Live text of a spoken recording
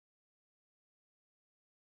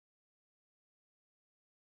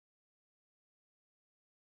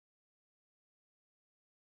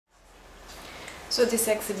So this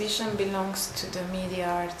exhibition belongs to the Media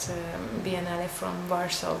Art Biennale from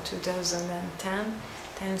Warsaw 2010,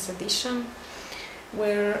 10th edition,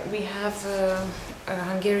 where we have a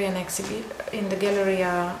Hungarian exhibition in the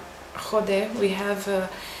Galeria Schody. We have a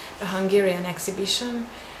Hungarian exhibition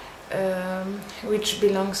which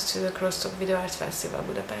belongs to the Crosstalk Video Art Festival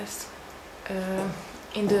Budapest.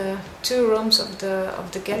 In the two rooms of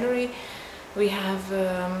the gallery, we have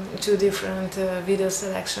two different video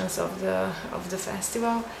selections of the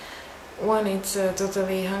festival. One is a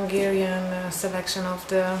totally Hungarian selection of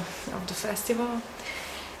the festival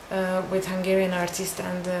with Hungarian artists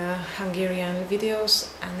and Hungarian videos,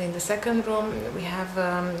 and in the second room we have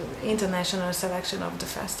international selection of the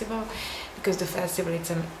festival, because the festival is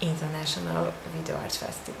an international video art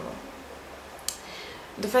festival.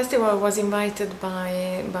 The festival was invited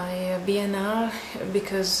by Biennale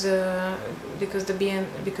because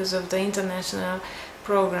of the international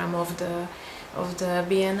program of the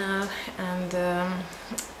Biennale, and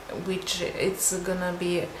which it's gonna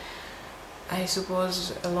be, I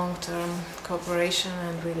suppose, a long-term cooperation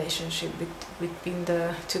and relationship between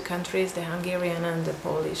the two countries, the Hungarian and the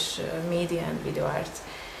Polish media and video art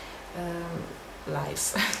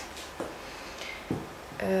lives.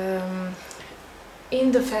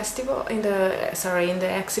 In the festival, in the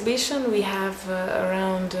exhibition, we have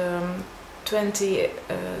around 20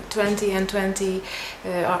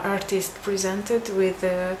 artists presented with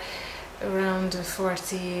around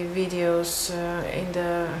 40 videos in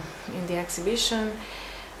the exhibition,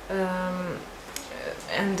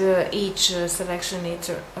 and each selection is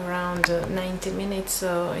around 90 minutes.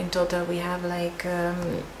 So in total, we have like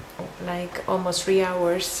almost 3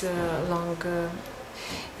 hours long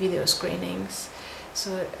video screenings.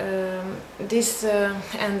 So this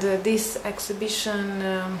exhibition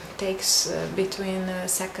takes between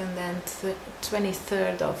 2nd and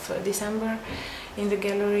 23rd of December in the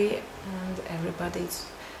gallery, and everybody's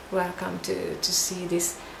welcome to see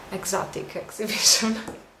this exotic exhibition.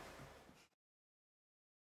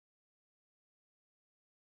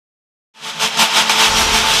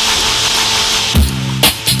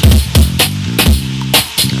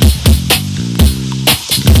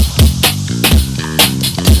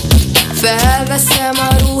 Felveszem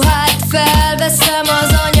a ruhát, felveszem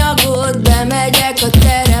az anyagot, bemegyek a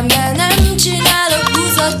terembe, nem csinálok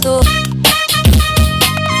húzatot.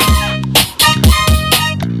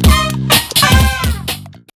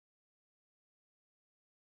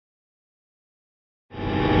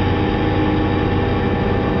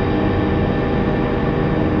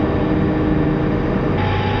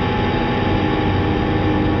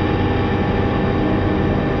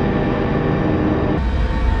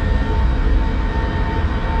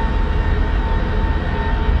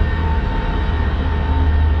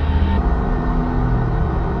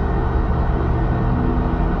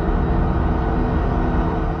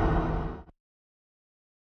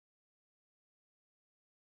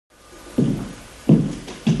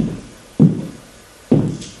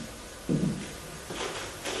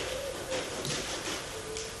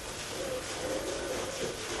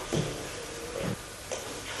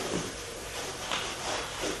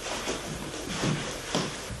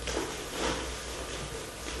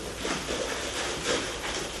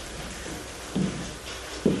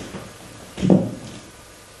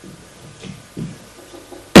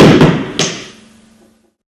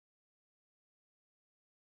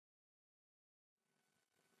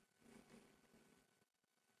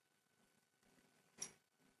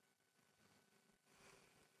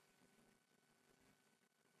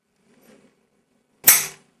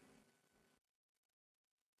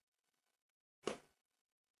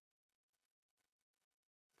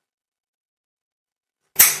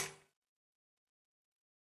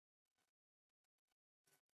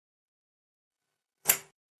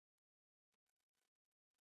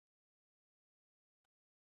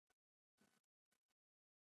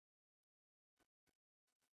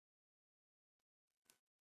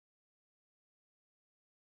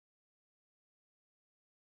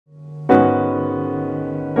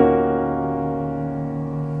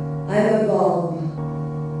 I'm a bomb.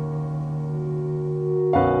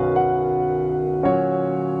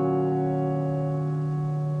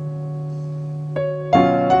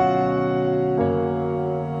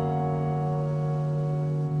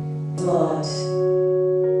 Blood.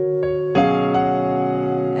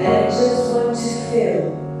 And I just want to feel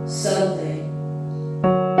something.